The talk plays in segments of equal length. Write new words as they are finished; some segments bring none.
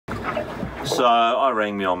So I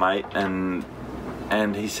rang my old mate and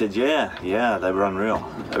he said, yeah, they were unreal.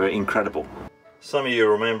 They were incredible. Some of you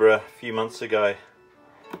remember a few months ago,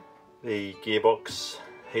 the gearbox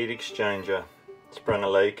heat exchanger sprung a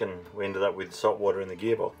leak and we ended up with salt water in the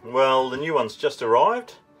gearbox. Well, the new one's just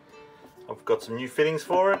arrived. I've got some new fittings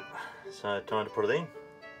for it, so time to put it in.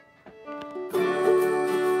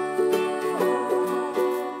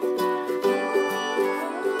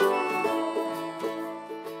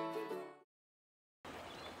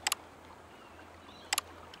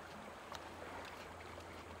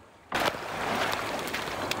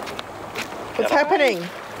 What's happening?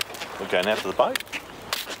 We're going out to the boat.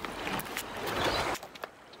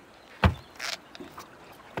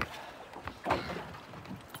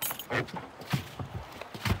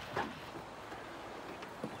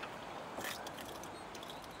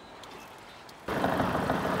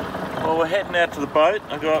 Well, we're heading out to the boat.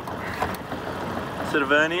 I've got a set of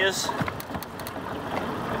verniers,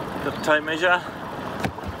 got the tape measure,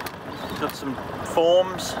 got some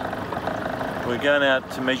forms. We're going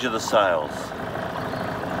out to measure the sails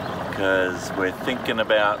because we're thinking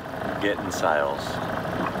about getting sails,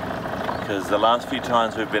 because the last few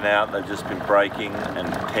times we've been out they've just been breaking and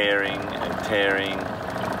tearing,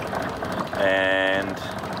 and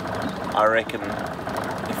I reckon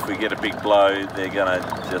if we get a big blow they're gonna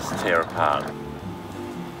just tear apart.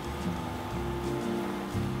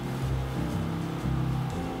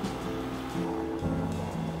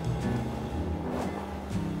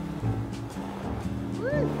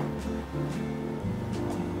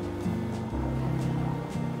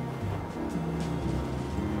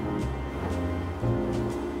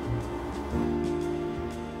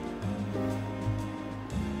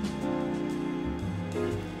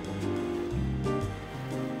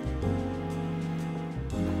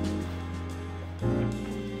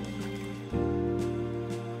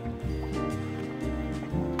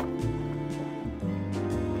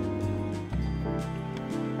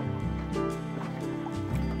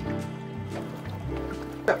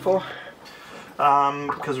 That for?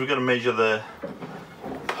 Because we're going to measure the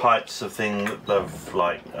heights of things of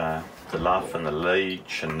like the luff and the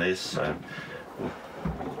leech and this, so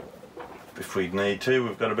if we need to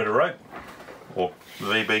we've got a bit of rope or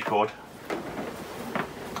VB cord.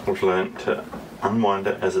 I've learnt to unwind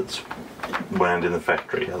it as it's wound in the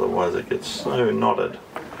factory, otherwise it gets so knotted.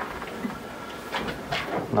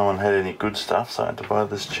 No one had any good stuff, so I had to buy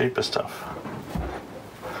this cheaper stuff.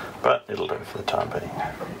 But it'll do for the time being.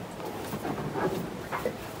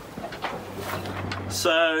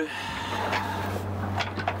 So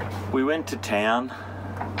we went to town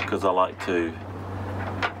because I like to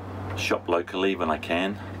shop locally when I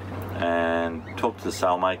can and talk to the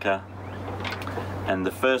sailmaker, and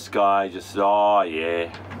the first guy just said, oh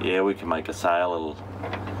yeah we can make a sail,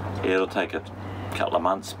 it'll take a couple of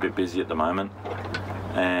months, a bit busy at the moment,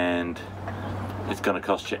 and it's going to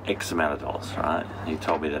cost you X amount of dollars, right? He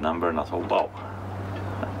told me the number and I thought, whoa,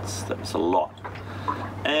 that's a lot.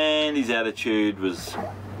 And his attitude was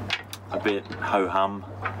a bit ho-hum.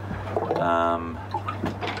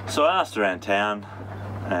 So I asked around town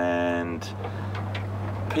and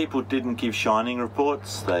people didn't give shining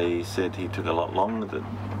reports. They said he took a lot longer, that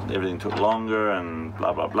everything took longer and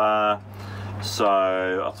blah blah blah.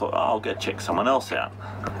 So I thought, oh, I'll go check someone else out,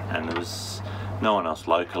 and there was no one else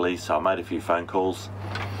locally, so I made a few phone calls.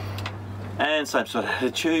 And same sort of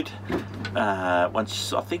attitude.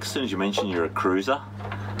 Once, I think as soon as you mention you're a cruiser,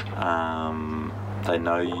 they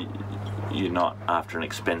know you're not after an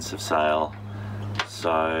expensive sail.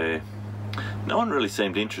 So no one really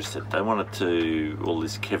seemed interested. They wanted to, all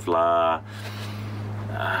this Kevlar,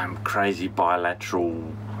 crazy bilateral,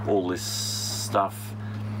 all this stuff.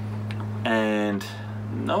 And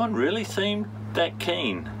no one really seemed that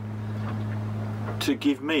keen to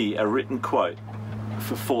give me a written quote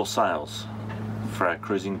for 4 sails for our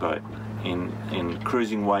cruising boat in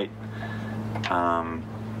cruising weight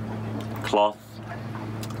cloth,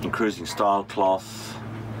 in cruising style cloth.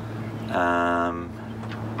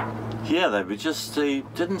 Yeah, they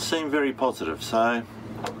didn't seem very positive. So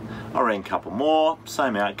I rang a couple more,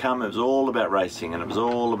 same outcome. It was all about racing and it was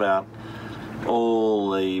all about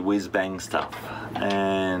all the whiz-bang stuff.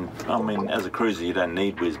 And I mean, as a cruiser you don't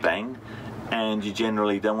need whiz-bang, and you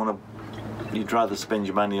generally don't want to, you'd rather spend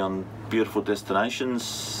your money on beautiful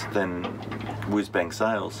destinations than whiz-bang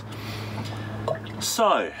sails.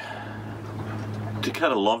 So to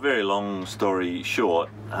cut a very long story short,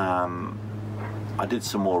 I did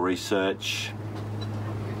some more research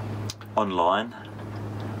online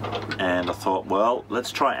and I thought, well,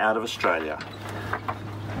 let's try out of Australia.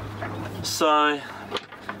 So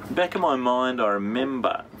back in my mind, I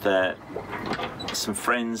remember that some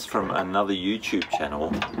friends from another YouTube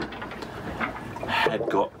channel had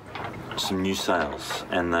got some new sails,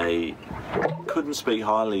 and they couldn't speak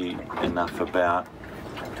highly enough about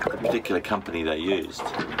the particular company they used.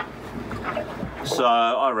 So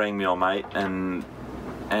I rang my old mate, and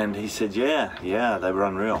he said, yeah, they were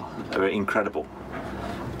unreal. They were incredible.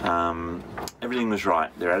 Everything was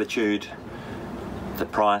right. Their attitude, the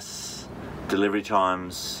price, delivery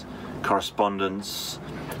times, correspondence,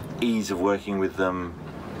 ease of working with them,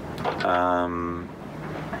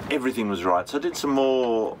 everything was right. So I did some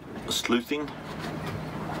more sleuthing,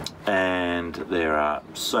 and there are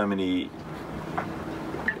so many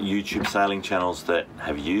YouTube sailing channels that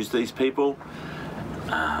have used these people.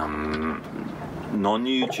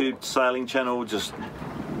 Non-YouTube sailing channel, just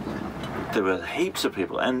there were heaps of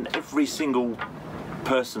people, and every single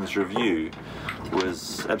person's review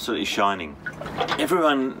was absolutely shining.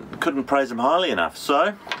 Everyone couldn't praise them highly enough,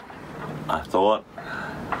 so I thought,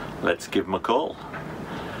 let's give them a call.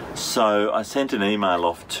 So I sent an email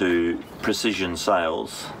off to Precision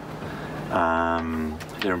Sails.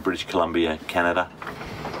 They're in British Columbia, Canada.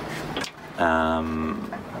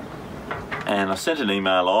 And I sent an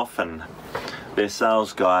email off, and their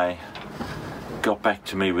sales guy got back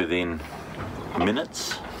to me within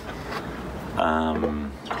minutes.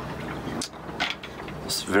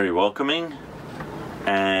 It's very welcoming,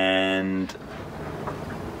 and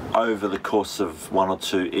over the course of 1 or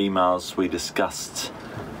 2 emails we discussed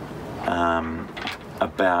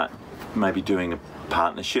about maybe doing a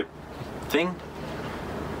partnership thing.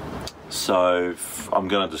 So I'm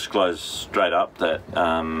going to disclose straight up that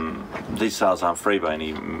these sales aren't free by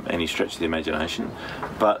any stretch of the imagination,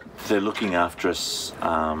 but they're looking after us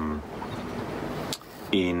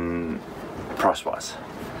in price-wise.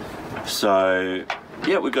 So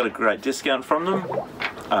yeah, we got a great discount from them.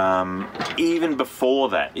 Even before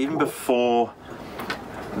that, even before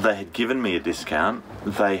they had given me a discount,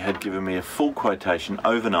 they had given me a full quotation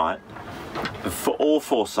overnight for all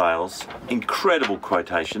 4 sails. Incredible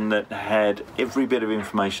quotation that had every bit of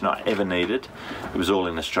information I ever needed. It was all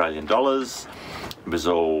in Australian dollars. It was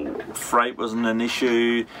all, freight wasn't an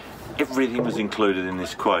issue. Everything was included in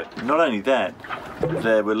this quote. Not only that,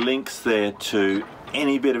 there were links there to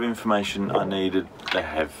any bit of information I needed. They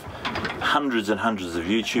have hundreds and hundreds of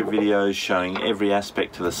YouTube videos showing every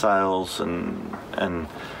aspect of the sails and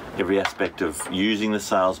every aspect of using the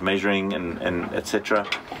sails, measuring and etc.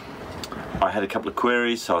 I had a couple of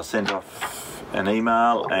queries, so I sent off an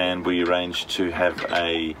email, and we arranged to have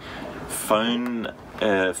a phone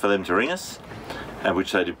for them to ring us,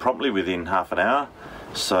 which they did promptly within half an hour.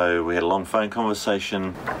 So we had a long phone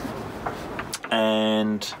conversation,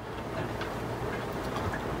 and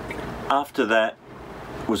after that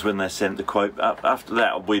was when they sent the quote. After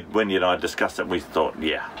that, when you and I discussed it, we thought,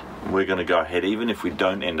 yeah, we're going to go ahead, even if we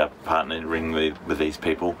don't end up partnering with these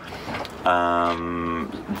people.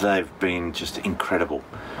 They've been just incredible,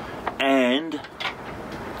 and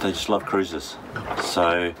they just love cruises.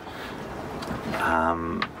 So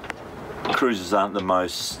cruises aren't the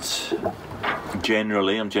most, I'm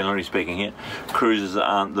generally speaking here, cruises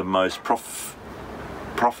aren't the most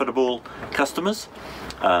profitable customers.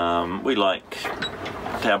 We like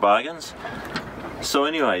our bargains. So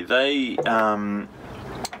anyway, they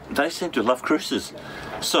seem to love cruises.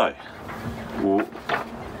 So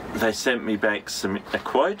they sent me back a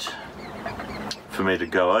quote for me to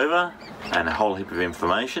go over, and a whole heap of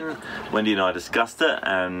information. Wendy and I discussed it,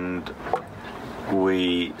 and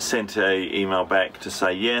we sent an email back to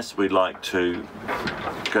say yes, we'd like to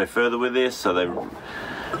go further with this. So they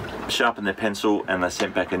sharpened their pencil and they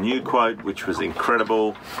sent back a new quote, which was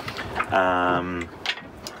incredible.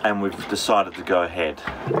 And we've decided to go ahead.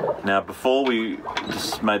 Now, before we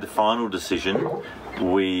just made the final decision,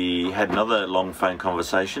 we had another long phone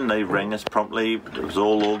conversation. They rang us promptly. It was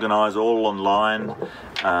all organised, all online.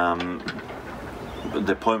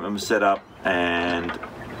 The appointment was set up, and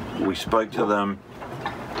we spoke to them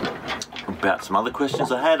about some other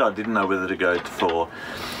questions I had. I didn't know whether to go for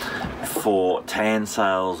tan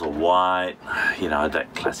sails or white, you know,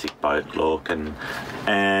 that classic boat look, and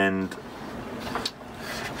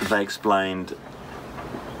they explained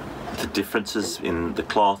the differences in the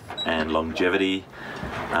cloth and longevity,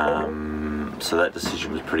 so that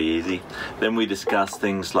decision was pretty easy. Then we discussed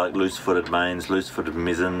things like loose-footed mains, loose-footed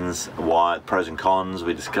mizzens, why, pros and cons.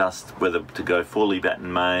 We discussed whether to go fully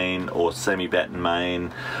batten main or semi-batten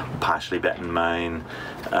main, partially batten main,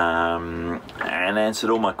 and answered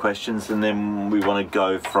all my questions. And then we want to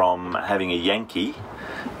go from having a yanky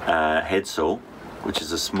headsail, which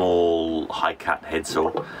is a small high-cut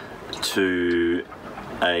headsail, to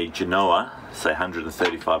a genoa, say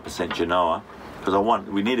 135% genoa, because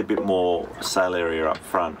we need a bit more sail area up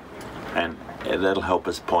front, and that'll help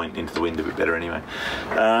us point into the wind a bit better anyway.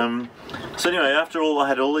 So anyway, after all, I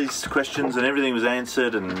had all these questions and everything was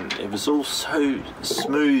answered, and it was all so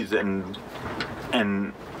smooth and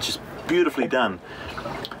just beautifully done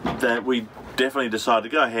that we definitely decided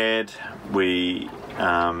to go ahead. We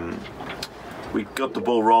got the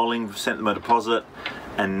ball rolling, sent them a deposit,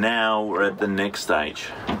 and now we're at the next stage,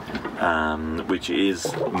 which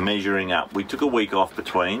is measuring up. We took a week off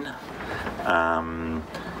between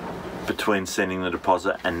sending the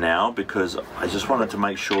deposit and now, because I just wanted to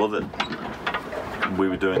make sure that we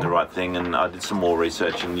were doing the right thing, and I did some more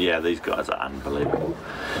research, and yeah, these guys are unbelievable.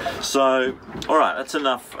 So, alright, that's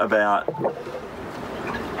enough about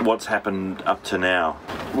what's happened up to now.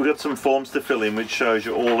 We've got some forms to fill in which shows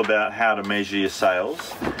you all about how to measure your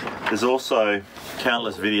sails. There's also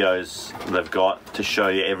countless videos they've got to show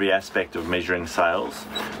you every aspect of measuring sails,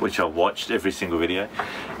 which I've watched every single video.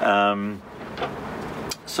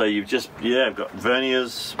 So you've just, we've got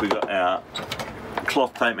verniers, we've got our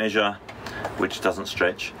cloth tape measure, which doesn't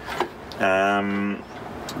stretch, and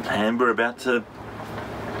we're about to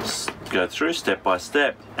go through step by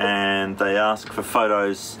step, and they ask for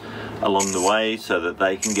photos along the way so that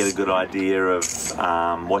they can get a good idea of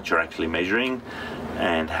what you're actually measuring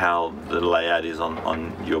and how the layout is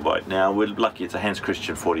on your boat. Now, we're lucky it's a Hans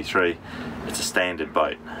Christian 43. It's a standard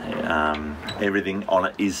boat. Everything on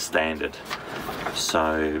it is standard.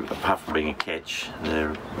 So apart from being a ketch,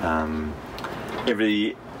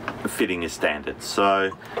 every fitting is standard.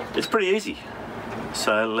 So it's pretty easy.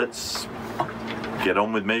 So let's get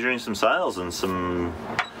on with measuring some sails and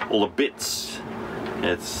all the bits.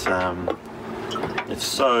 They've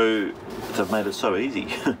made it so easy.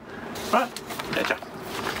 Right, gotcha.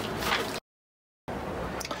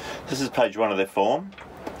 This is page 1 of their form.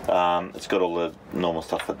 It's got all the normal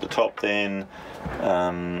stuff at the top. Then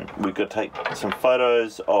we've got to take some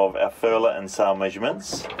photos of our furler and sail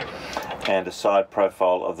measurements and a side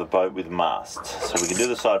profile of the boat with mast. So we can do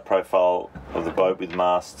the side profile of the boat with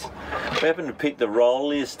mast. We happen to pick the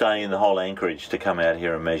rolliest day in the whole anchorage to come out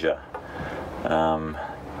here and measure.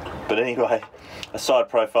 But anyway, a side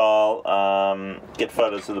profile, get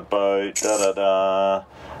photos of the boat,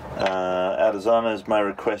 Our designers may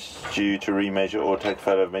request you to remeasure or take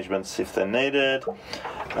photo measurements if they're needed.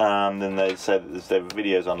 Then they say that there are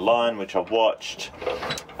videos online which I've watched.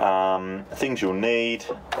 Things you'll need: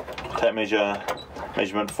 tape measure,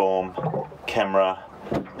 measurement form, camera,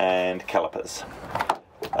 and calipers.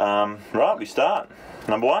 Right, we start.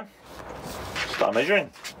 Number 1, start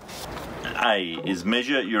measuring. A is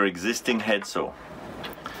measure your existing headsail.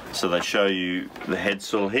 So they show you the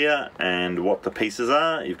headsail here and what the pieces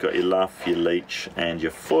are. You've got your luff, your leech, and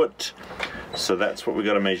your foot. So that's what we've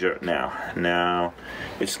got to measure now. Now,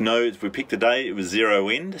 we picked a day, it was 0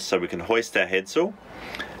 wind, so we can hoist our headsail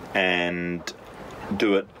and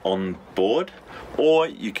do it on board. Or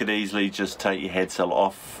you could easily just take your headsail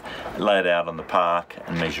off, lay it out on the park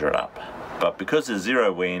and measure it up. But because there's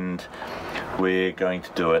 0 wind, we're going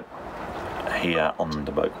to do it here on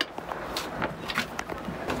the boat.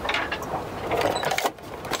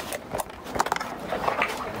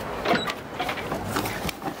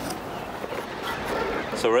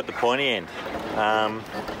 So we're at the pointy end. Now,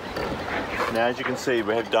 as you can see,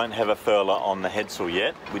 we don't have a furler on the headsail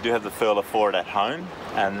yet. We do have the furler for it at home,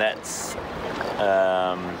 and that's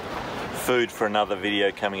food for another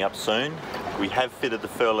video coming up soon. We have fitted the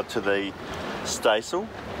furler to the staysail,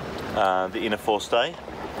 the inner forestay.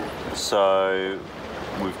 So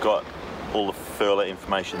we've got all the furler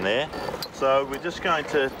information there. So we're just going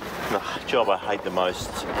to, the job I hate the most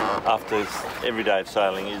after every day of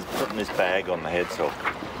sailing is putting this bag on the headsail.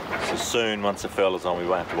 So soon, once the furler's on, we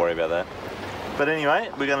won't have to worry about that. But anyway,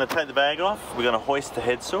 we're going to take the bag off, we're going to hoist the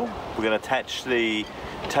headsail, we're going to attach the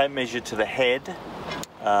tape measure to the head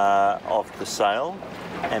of the sail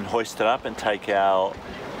and hoist it up and take our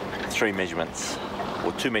 3 measurements,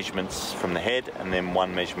 or 2 measurements from the head and then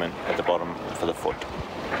 1 measurement at the bottom for the foot.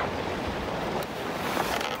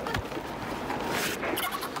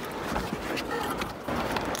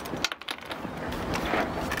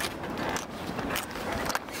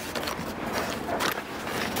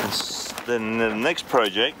 Then the next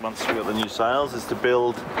project, once we've got the new sails, is to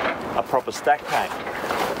build a proper stack pack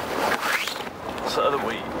so that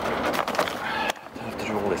we don't have to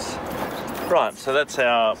do all this. Right, so that's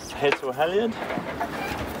our headsail halyard,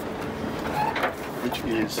 which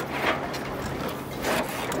is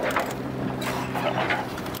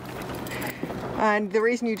and the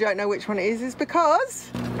reason you don't know which one it is because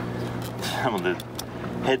well, the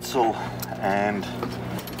headsail and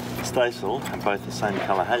staysail have both the same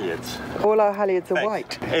colour halyards. All our halyards are In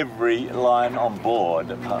white. fact, every line on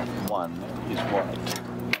board, apart from one, is white,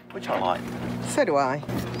 which I like. So do I.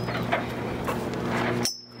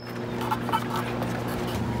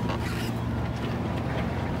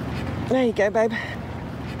 There you go, babe.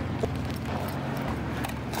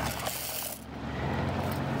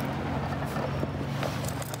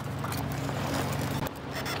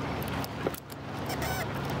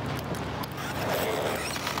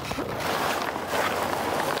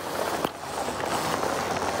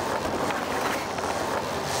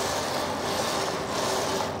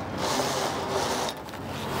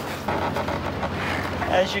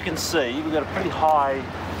 As you can see, we've got a pretty high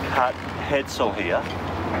cut headsail here.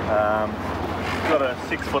 We've got a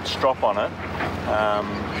 6-foot strop on it.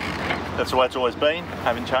 That's the way it's always been,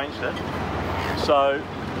 haven't changed it. So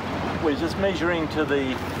we're just measuring to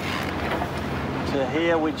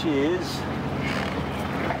here, which is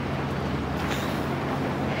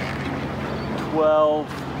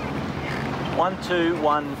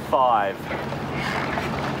 12.15.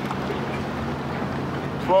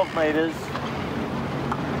 12 metres.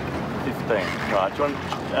 15. Right, do you want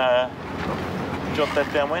to jot that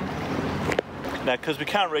down, Wen? Now, because we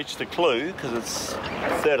can't reach the clue, because it's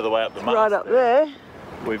a third of the way up the mast. Right up there.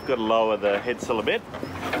 We've got to lower the headsail a bit.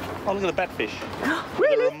 Oh, look at the batfish.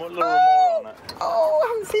 Really? Little remora on it. Oh, I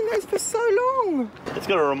haven't seen those for so long. It's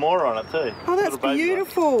got a remora on it too. Oh, that's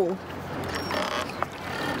beautiful.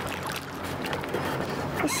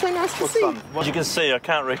 It's so nice to see. As you can see, I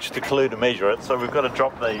can't reach the clue to measure it, so we've got to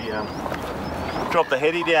drop the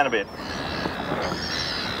heady down a bit.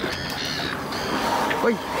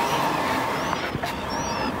 Oi.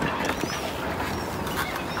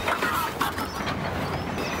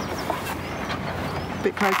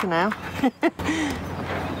 Bit closer now.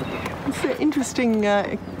 It's an interesting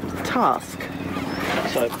task.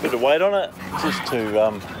 So a bit of weight on it, just to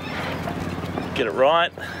get it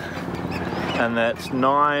right. And that's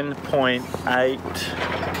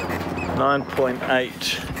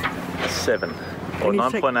 9.87 or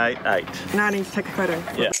 9.88. Now I need to take a photo.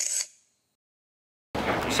 Yeah.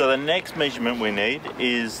 So the next measurement we need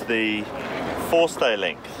is the forestay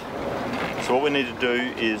length. So what we need to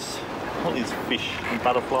do is all these fish and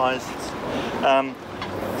butterflies.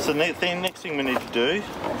 So the next thing we need to do,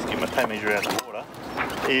 let's get my tape measure out of the water,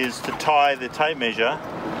 is to tie the tape measure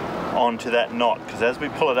onto that knot, because as we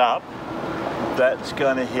pull it up, that's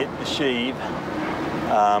going to hit the sheave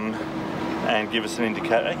and give us an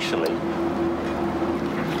indicator. Actually,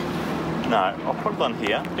 no, I'll put it on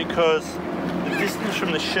here because the distance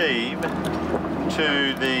from the sheave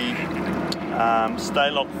to the stay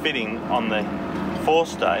lock fitting on the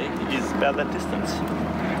forestay is about that distance.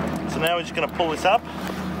 So now we're just going to pull this up.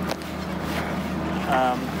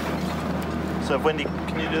 So Wendy,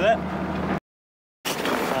 can you do that?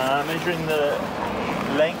 Measuring the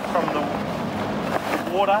length from the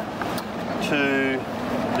water to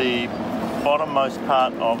the bottommost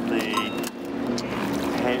part of the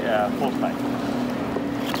forestay.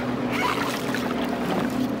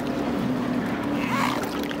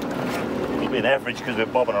 It'll be an average because we're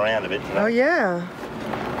bobbing around a bit today. Oh yeah.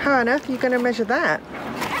 How on earth are you going to measure that?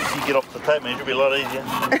 If you get off the tape measure, it'll be a lot easier.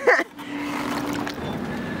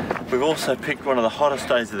 We've also picked one of the hottest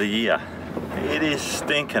days of the year. It is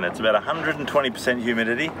stinking. It's about 120%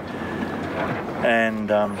 humidity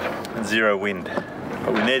and zero wind.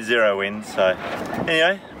 But we need zero wind, so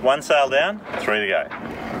anyway, one sail down, 3 to go.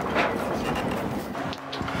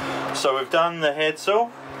 So we've done the headsail.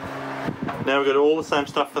 Now we've got all the same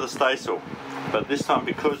stuff for the staysail. But this time,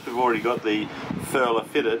 because we've already got the furler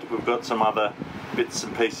fitted, we've got some other bits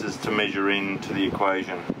and pieces to measure into the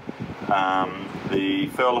equation. The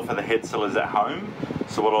furler for the headsail is at home,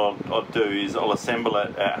 so what I'll do is I'll assemble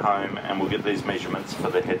it at home and we'll get these measurements for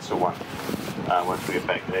the headsail one once we get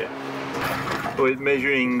back there. We're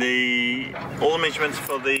measuring all the measurements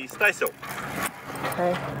for the staysail.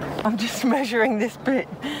 Okay, I'm just measuring this bit.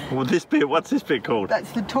 Well, this bit, what's this bit called?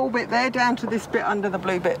 That's the tall bit there, down to this bit under the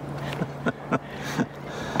blue bit.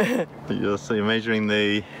 So you're measuring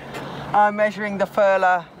the... I'm measuring the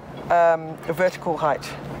furler vertical height.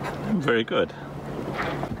 Very good.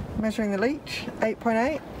 Measuring the leech,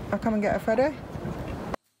 8.8. I'll come and get a photo.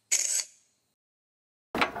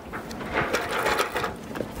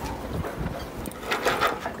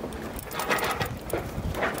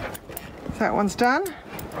 That one's done.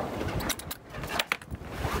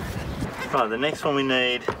 Right, the next one we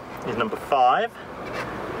need is number 5,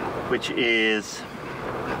 which is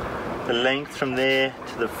the length from there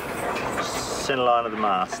to the centre line of the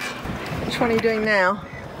mast. Which one are you doing now?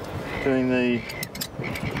 Doing the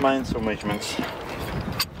mainsail measurements.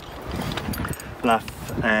 fluff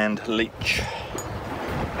and leech.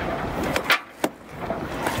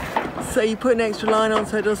 So you put an extra line on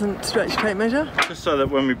so it doesn't stretch tape measure? Just so that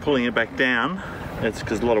when we're pulling it back down, it's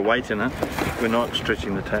because a lot of weight in it, we're not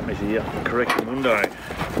stretching the tape measure. Yeah, correct mundo.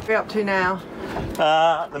 What are we up to now?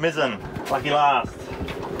 The mizzen, lucky last.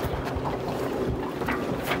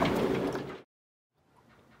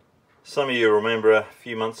 Some of you remember a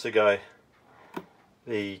few months ago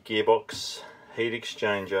the gearbox heat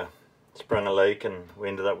exchanger sprung a leak and we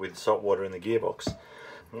ended up with salt water in the gearbox.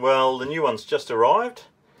 Well, the new one's just arrived.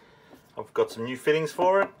 I've got some new fittings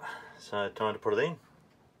for it, so time to put it in.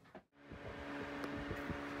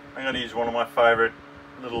 I'm going to use one of my favourite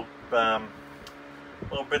little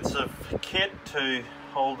bits of kit to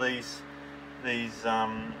hold these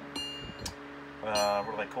what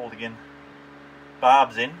are they called again?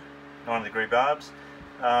 Barbs in, 90-degree barbs.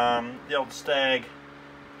 The old Stag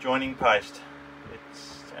joining paste.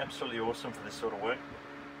 It's absolutely awesome for this sort of work.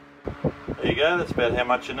 There you go, that's about how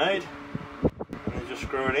much you need. And then just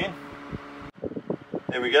screw it in.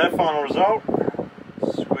 There we go, final result.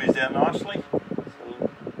 Squeezed out nicely.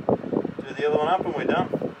 So do the other one up and we're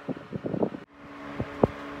done.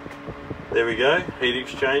 There we go, heat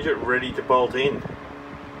exchanger ready to bolt in.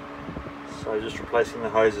 So just replacing the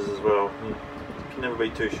hoses as well. You can never be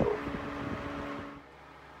too sure.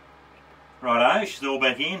 Righto, she's all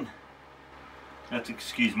back in. You have to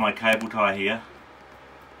excuse my cable tie here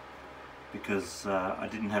because I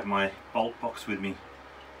didn't have my bolt box with me.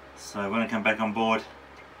 So when I come back on board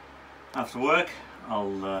after work,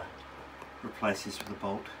 I'll replace this with a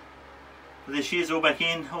bolt. But there she is, all back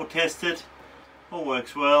in, all tested, all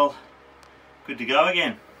works well, good to go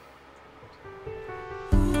again.